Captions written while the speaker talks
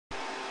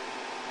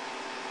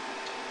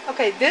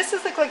Okay, this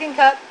is the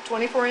Klic-N-Kut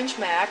 24-inch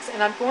Max,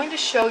 and I'm going to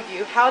show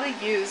you how to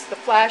use the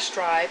flash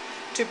drive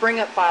to bring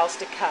up files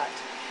to cut.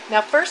 Now,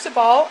 first of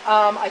all,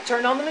 I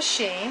turn on the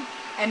machine,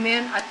 and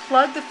then I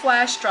plug the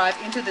flash drive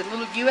into the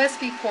little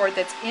USB port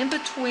that's in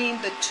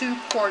between the two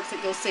ports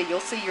that you'll see. You'll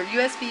see your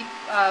USB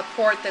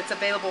port that's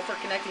available for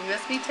connecting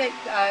USB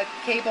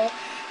cable.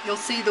 You'll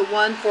see the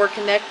one for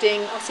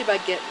connecting, I'll see if I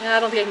get, I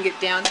don't think I can get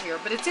down here,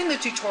 but it's in the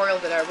tutorial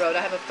that I wrote.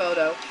 I have a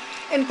photo.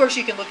 And of course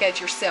you can look at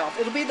it yourself.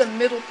 It'll be the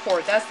middle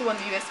port. That's the one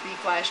the USB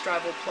flash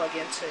drive will plug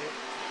into.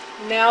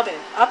 Now then,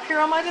 up here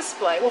on my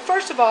display, well,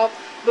 first of all,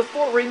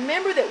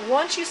 remember that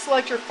once you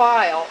select your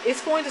file,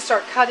 it's going to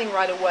start cutting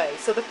right away.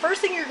 So the first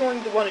thing you're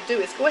going to want to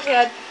do is go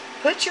ahead,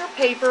 put your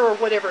paper or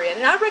whatever in.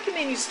 And I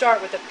recommend you start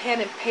with a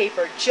pen and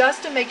paper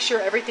just to make sure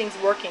everything's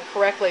working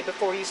correctly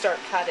before you start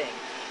cutting.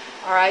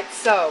 Alright,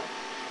 so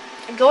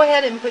go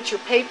ahead and put your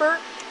paper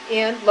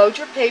in, load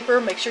your paper,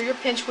 make sure your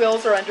pinch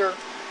wheels are under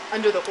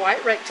the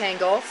white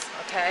rectangles,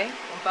 okay,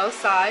 on both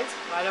sides,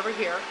 right over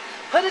here.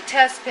 Put a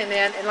test pin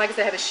in, and like I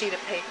said, I have a sheet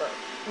of paper.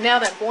 Now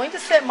that I'm going to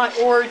set my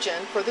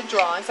origin for the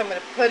drawing, so I'm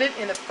going to put it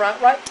in the front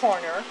right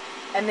corner,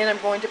 and then I'm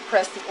going to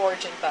press the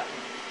origin button.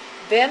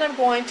 Then I'm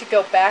going to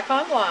go back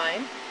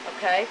online,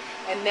 okay,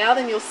 and now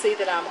then you'll see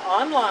that I'm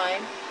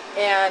online,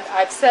 and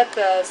I've set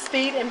the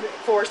speed and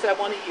force that I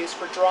want to use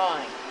for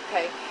drawing,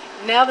 okay.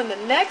 Now then the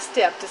next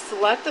step to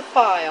select the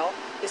file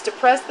is to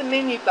press the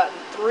menu button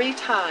 3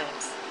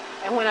 times.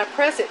 And when I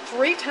press it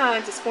 3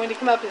 times, it's going to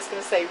come up and it's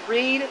going to say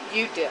Read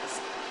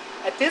U-Disk.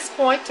 At this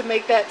point, to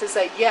make that to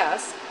say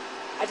yes,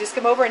 I just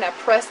come over and I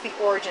press the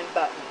origin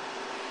button.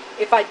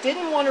 If I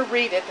didn't want to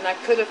read it, then I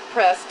could have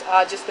pressed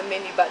just the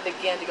menu button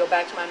again to go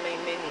back to my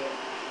main menu.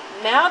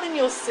 Now then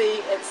you'll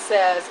see it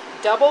says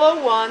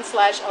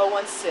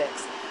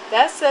 001/016.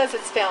 That says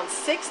it's found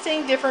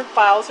 16 different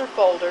files or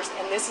folders,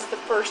 and this is the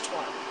first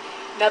one.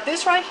 Now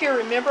this right here,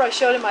 remember I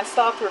showed in my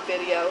software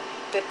video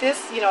that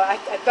this,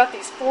 I've got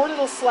these 4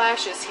 little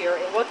slashes here,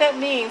 and what that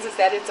means is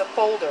that it's a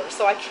folder.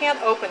 So I can't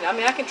open it. I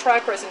mean, I can try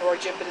pressing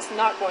origin, but it's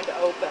not going to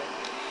open.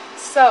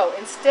 So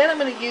instead I'm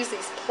going to use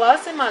these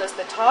plus and minus,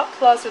 the top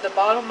plus or the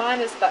bottom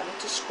minus button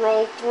to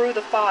scroll through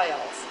the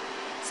files.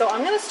 So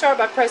I'm going to start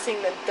by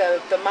pressing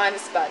the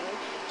minus button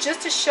just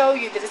to show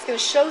you that it's going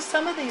to show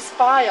some of these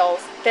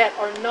files that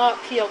are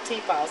not PLT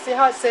files. See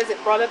how it says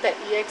it brought up that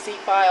exe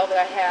file that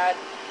I had,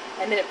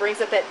 and then it brings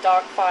up that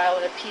doc file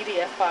and a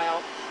PDF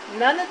file.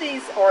 None of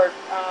these are,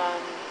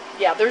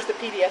 there's the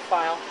PDF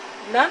file.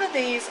 None of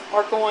these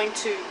are going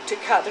to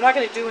cut. They're not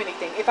going to do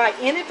anything. If I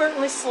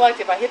inadvertently select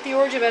it, if I hit the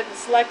origin button and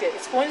select it,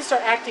 it's going to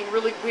start acting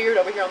really weird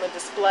over here on the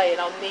display, and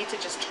I'll need to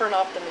just turn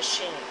off the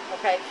machine,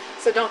 okay?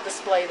 So don't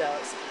display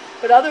those.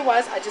 But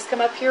otherwise, I just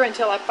come up here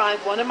until I find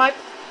one of my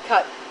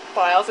cut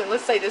files, and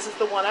let's say this is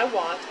the one I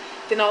want.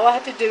 Then all I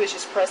have to do is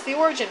just press the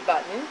origin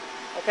button,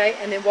 okay,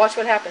 and then watch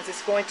what happens.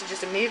 It's going to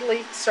just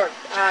immediately start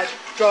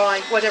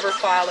drawing whatever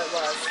file it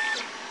was.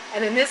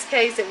 And in this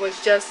case, it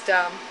was just,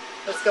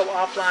 let's go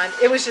offline,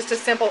 it was just a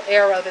simple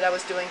arrow that I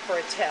was doing for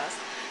a test.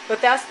 But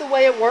that's the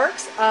way it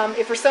works.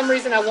 If for some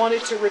reason I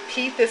wanted to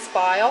repeat this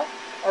file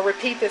or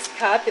repeat this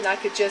cut, then I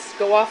could just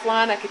go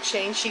offline. I could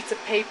change sheets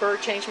of paper,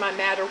 change my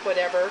mat or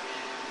whatever,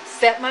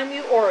 set my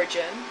new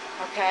origin,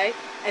 okay,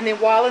 and then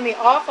while in the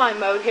offline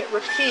mode, hit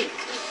repeat.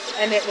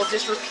 And it will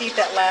just repeat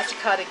that last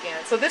cut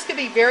again. So this could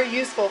be very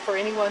useful for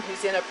anyone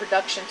who's in a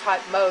production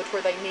type mode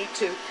where they need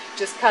to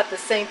just cut the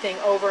same thing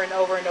over and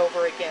over and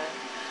over again.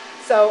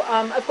 So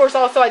of course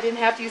also I didn't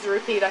have to use a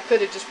repeat. I could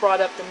have just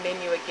brought up the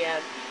menu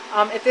again.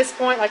 At this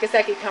point, like I said,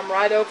 I could come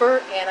right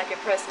over and I could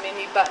press the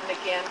menu button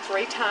again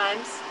 3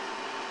 times.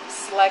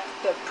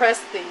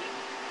 Press the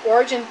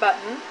origin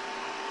button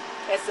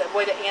as a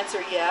way to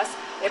answer yes.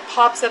 It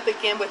pops up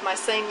again with my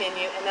same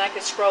menu, and then I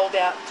can scroll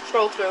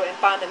through and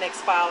find the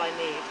next file I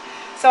need.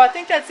 So I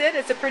think that's it.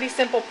 It's a pretty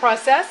simple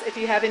process. If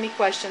you have any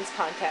questions,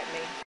 contact me.